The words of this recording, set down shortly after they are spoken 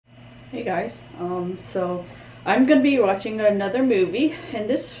Hey guys, so I'm gonna be watching another movie, and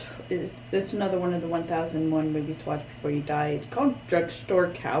it's another one of the 1001 movies to watch before you die. It's called Drugstore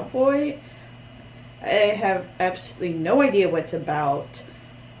Cowboy. I have absolutely no idea what it's about.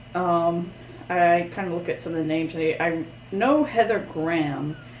 I kind of look at some of the names. I know Heather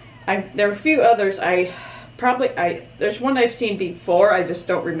Graham. There are a few others. There's one I've seen before. I just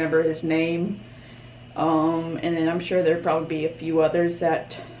don't remember his name. And then I'm sure there'll probably be a few others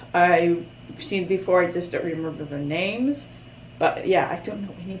that I've seen before. I just don't remember the names. But yeah, I don't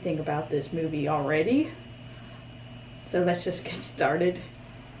know anything about this movie already. So let's just get started.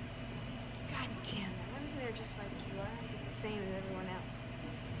 God damn it. I was in there just like you are. I'm the same as everyone else.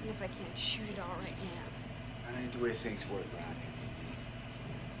 Even if I can't shoot it all right now. That ain't the way things work around here, Nadine.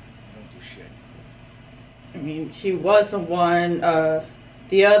 You don't do shit. I mean, she was the one,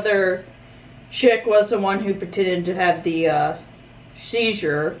 the other chick was the one who pretended to have the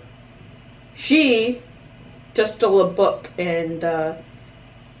seizure. She just stole a book and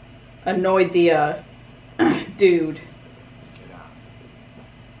annoyed the dude. Get out.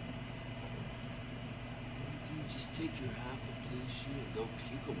 Nadine, just take your half of blue sheet and go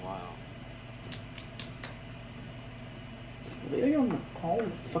puke a while. Leave them all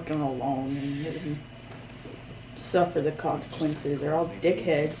fucking alone and let them suffer the consequences. They're all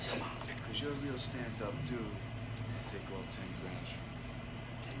dickheads. Because you're a real stand-up dude. Take all 10 grams.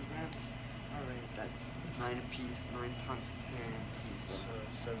 10 grams? Alright, that's 9 apiece. 9 times 10 is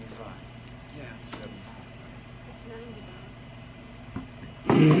 75. yeah, 75. It's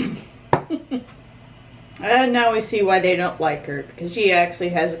 90 bucks. And now we see why they don't like her, because she actually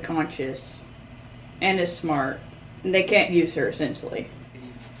has a conscience and is smart. And they can't use her, essentially.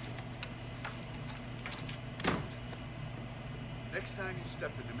 Next time you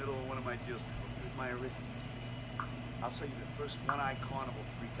step in the middle of one of my deals to help me with my arithmetic, I'll sell you the first one-eyed carnival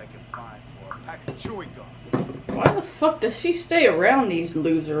freak I can find for a pack of chewing gum. Why the fuck does she stay around these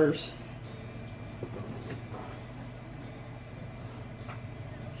losers?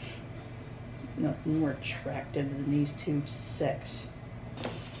 Nothing more attractive than these two sex.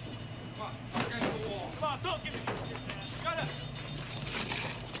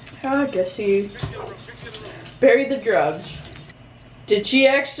 I guess she buried the drugs. Did she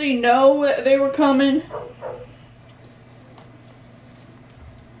actually know that they were coming?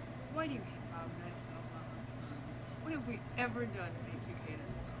 Why do you hate Bob and I so, Mama? What have we ever done to make you hate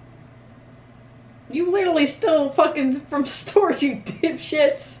us so? You literally stole fucking from stores, you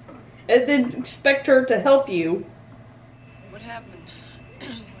dipshits. And then expect her to help you. What happened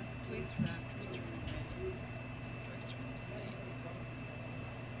was the police were after us during the raid at the drugstore in the city.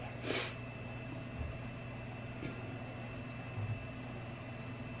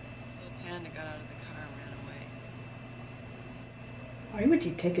 Little Panda got out of the car and ran away. Why would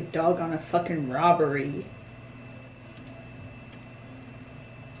you take a dog on a fucking robbery?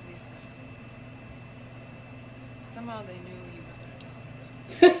 Police somehow they knew he was our dog.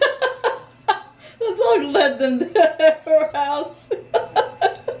 The dog led them to her house.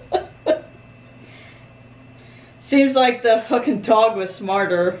 Seems like the fucking dog was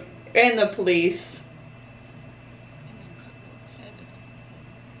smarter. And the police. And then cut little Panda's.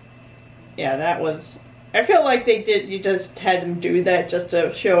 Yeah, that was... I feel like they did... You just had them do that just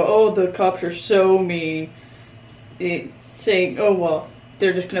to show, oh, the cops are so mean. Saying, oh, well,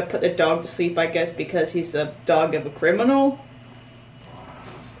 they're just gonna put the dog to sleep, I guess, because he's a dog of a criminal.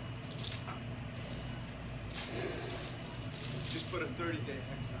 Put a 30-day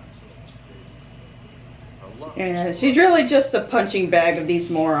hex on it. Yeah, she's really just a punching bag of these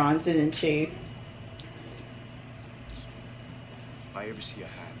morons, isn't she? If I ever see a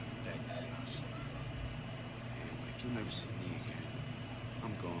hat on the bed in this house, and like you'll never see me again,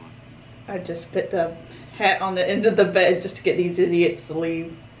 I'm gone. I just put the hat on the end of the bed just to get these idiots to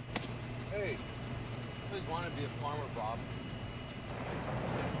leave. Hey, I always wanted to be a farmer, Bob.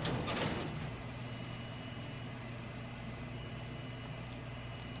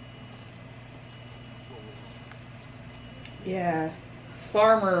 Yeah,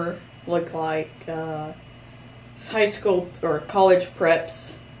 farmer look like high school or college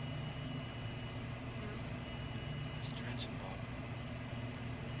preps. It's drenching, Bob.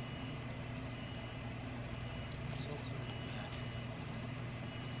 It's so clear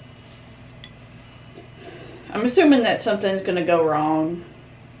back. I'm assuming that something's gonna go wrong.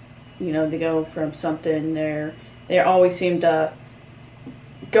 You know, they go from something there. They always seem to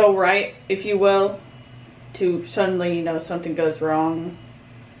go right, if you will, to suddenly, you know, something goes wrong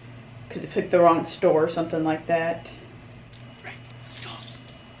because they picked the wrong store or something like that.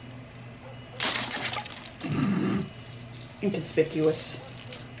 Inconspicuous.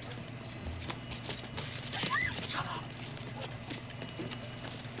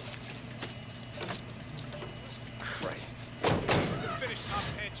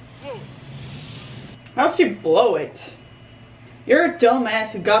 How'd she blow it? You're a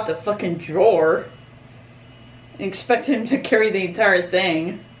dumbass who got the fucking drawer. And expect him to carry the entire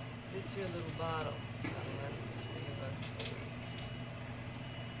thing. This here little bottle. That'll last the three of us a week.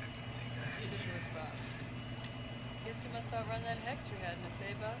 You did good, Bob. Guess you must outrun that hex we had in us,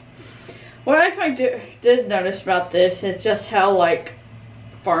 eh, Bob? What I did notice about this is just how, like,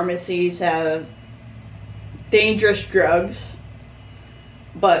 pharmacies have dangerous drugs,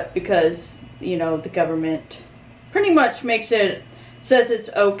 but because, you know, the government pretty much says it's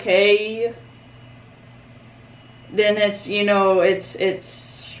okay, then it's, you know, it's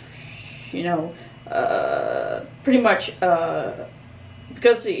pretty much,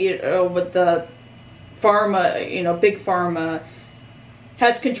 because, you know, with the pharma, you know, big pharma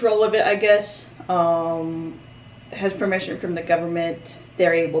has control of it, I guess, has permission from the government,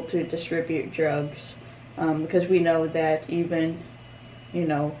 they're able to distribute drugs, because we know that even, you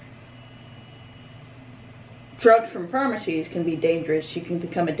know, drugs from pharmacies can be dangerous. You can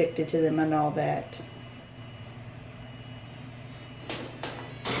become addicted to them and all that.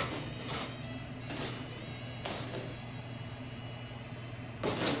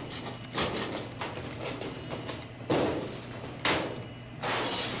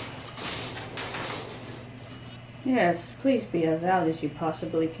 Yes, please be as loud as you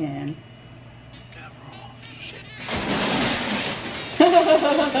possibly can. I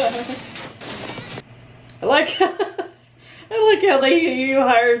like how you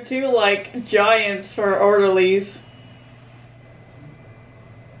hired two, like, giants for orderlies.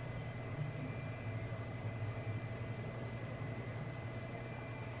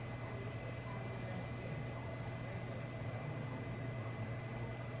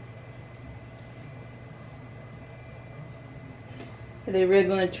 Are they really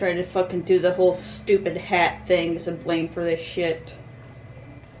gonna try to fucking do the whole stupid hat thing as a blame for this shit?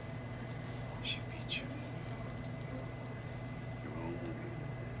 She beat you. Your own woman.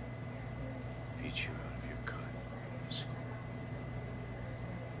 Beat you out of your cut.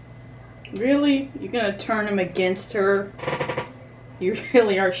 Really? You're gonna turn him against her? You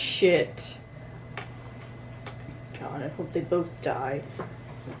really are shit. God, I hope they both die.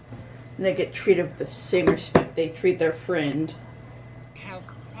 And they get treated with the same respect they treat their friend. Have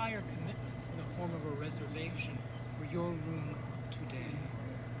prior commitments in the form of a reservation for your room today.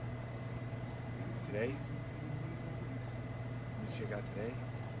 Today? What you got today?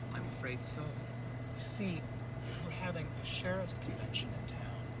 I'm afraid so. You see, we're having a sheriff's convention in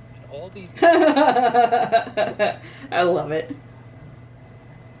town, and all these... I love it.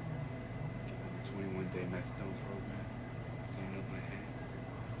 Given the 21-day methadone program, cleaning up my hands.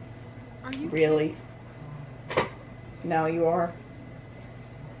 Are you Really? Now you are?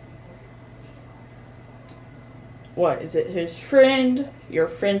 What, is it his friend? Your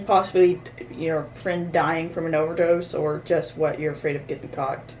friend possibly, your friend dying from an overdose, or just what, you're afraid of getting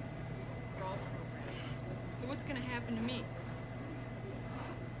caught? program? So what's gonna happen to me?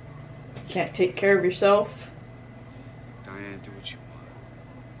 Can't take care of yourself? Diane, do what you want.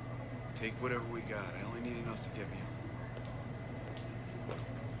 Take whatever we got. I only need enough to get me home.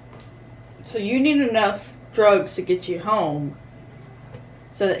 So you need enough drugs to get you home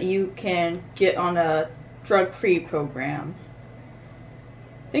so that you can get on a drug-free program.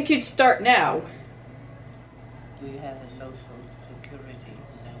 I think you'd start now. Do you have a social security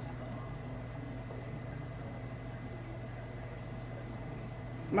number?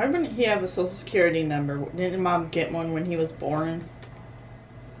 Why wouldn't he have a social security number? Didn't Mom get one when he was born?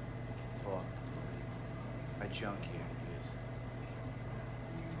 Talk. I junkie ideas.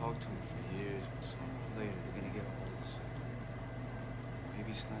 Talk to him for years, but sooner or later they're gonna get a hold of something.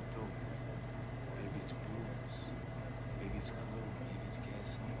 Maybe it's not dope. Maybe it's booze. Maybe it's glue. Maybe it's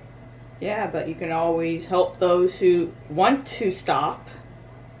gasoline. Yeah, but you can always help those who want to stop.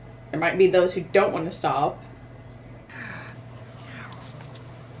 There might be those who don't want to stop. So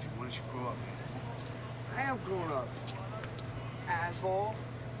why don't you grow up, man? I am grown up. Asshole.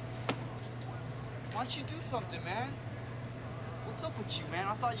 Why don't you do something, man? What's up with you, man?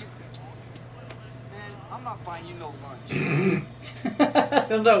 I thought you could. Man, I'm not buying you no lunch. I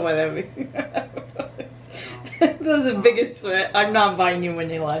don't know what that means. That's the biggest threat. I'm not buying you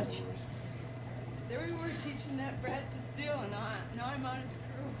any lunch. There we were teaching that brat to steal, and now I'm on his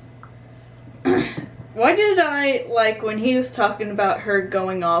crew. Why did I, like, when he was talking about her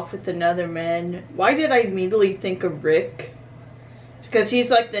going off with another man, why did I immediately think of Rick? Because he's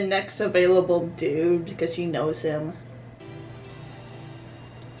like the next available dude, because she knows him.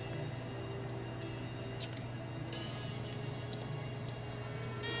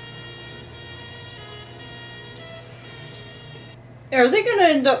 Are they gonna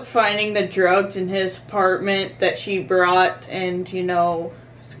end up finding the drugs in his apartment that she brought, and you know,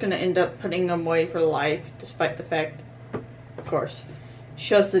 it's gonna end up putting him away for life, despite the fact, of course,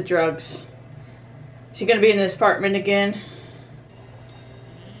 she has the drugs. Is he gonna be in his apartment again?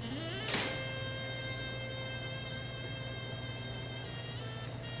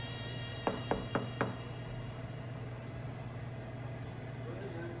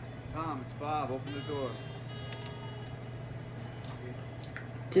 Tom, it's Bob. Open the door.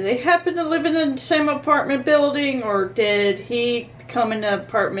 Do they happen to live in the same apartment building, or did he come in the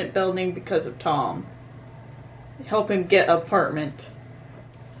apartment building because of Tom? Help him get an apartment.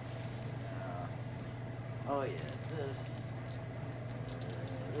 Oh yeah,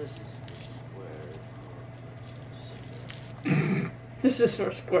 this is square. This is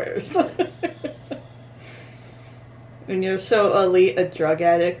for squares. When you're so elite a drug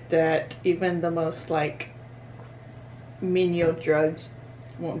addict that even the most like menial drugs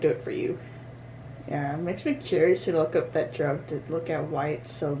won't do it for you. Yeah, it makes me curious to look up that drug to look at why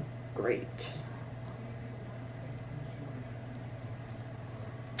it's so great.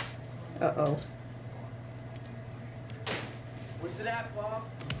 Uh-oh. Where's it at, Bob?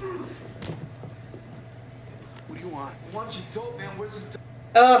 What do you want? I want your dope, man. Where's the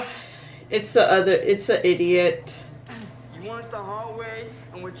dope? It's the idiot. You want it the hard way,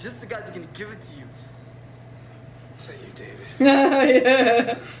 and we're just the guys that are gonna give it to you. Is that you, David?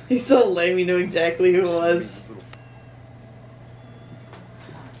 Yeah. He's so lame, you know exactly who it was.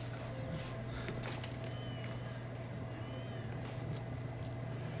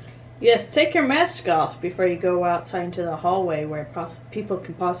 Yes, take your mask off before you go outside into the hallway where people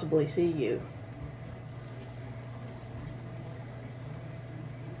can possibly see you.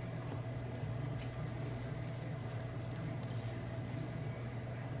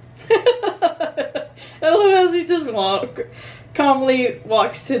 I love how he just calmly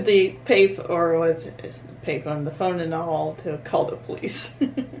walks to the payphone, the phone in the hall to call the police.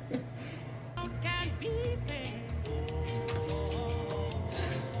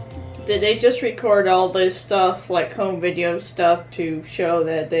 Did they just record all this stuff, like home video stuff, to show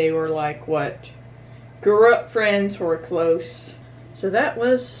that they were like, what, grew up friends or close? So that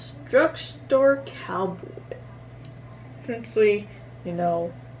was Drugstore Cowboy. Essentially, you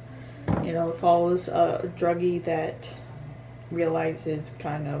know, follows a druggie that realizes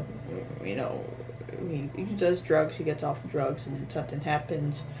kind of, you know, he does drugs, he gets off drugs, and then something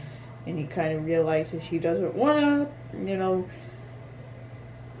happens, and he kind of realizes he doesn't want to, you know,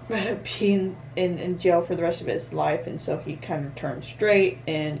 be in jail for the rest of his life, and so he kind of turns straight,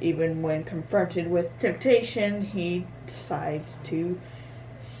 and even when confronted with temptation, he decides to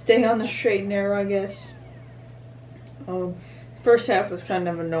stay on the straight and narrow, I guess. First half was kind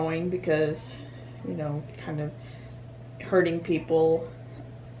of annoying because, you know, kind of hurting people,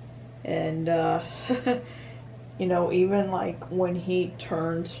 and you know, even like when he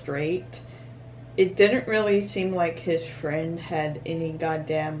turned straight, it didn't really seem like his friend had any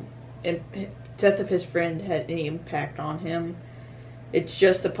death of his friend had any impact on him. It's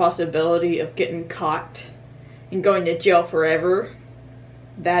just a possibility of getting caught and going to jail forever.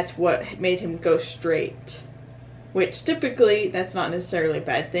 That's what made him go straight. Which typically, that's not necessarily a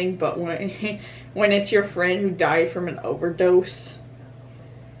bad thing, but when it's your friend who died from an overdose,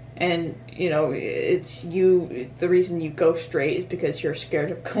 and, you know, it's you, the reason you go straight is because you're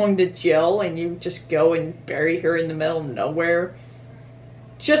scared of going to jail, and you just go and bury her in the middle of nowhere,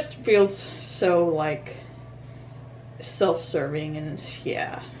 just feels so, like, self-serving, and,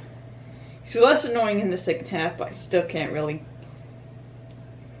 yeah. It's less annoying in the second half, but I still can't really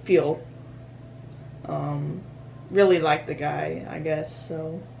feel, really like the guy, I guess,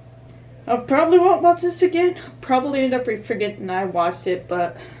 so. I probably won't watch this again. Probably end up forgetting I watched it,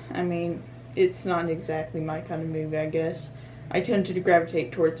 but, I mean, it's not exactly my kind of movie, I guess. I tend to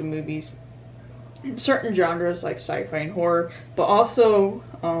gravitate towards the movies in certain genres, like sci-fi and horror, but also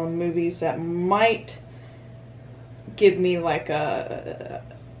movies that might give me, like,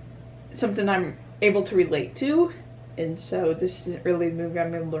 something I'm able to relate to, and so this isn't really the movie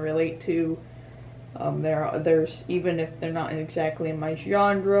I'm able to relate to. There's, even if they're not exactly in my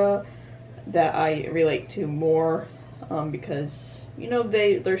genre, that I relate to more, because, you know,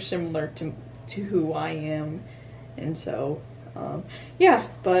 they're similar to who I am, and so, yeah,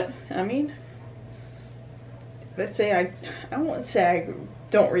 but, I mean, let's say I won't say I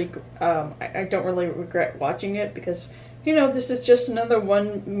don't really regret watching it, because, you know, this is just another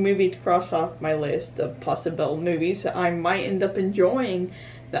one movie to cross off my list of possible movies that I might end up enjoying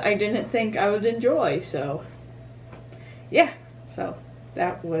that I didn't think I would enjoy, so, yeah, so,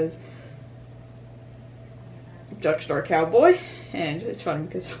 that was Drugstore Cowboy. and it's funny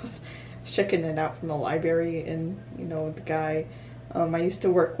because I was checking it out from the library, and you know, the guy I used to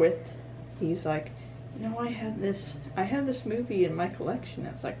work with, he's like, you know, I have this movie in my collection.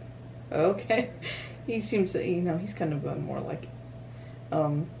 I was like, okay. He seems to, you know, he's kind of a more like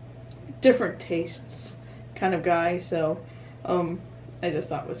different tastes kind of guy, so I just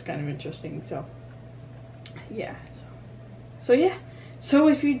thought it was kind of interesting. So yeah, so yeah, so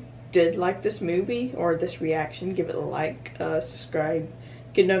if you did like this movie or this reaction, give it a like, subscribe,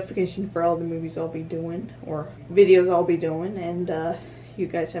 get notification for all the movies I'll be doing or videos I'll be doing, and you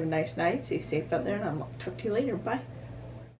guys have a nice night, stay safe out there, and I'll talk to you later. Bye.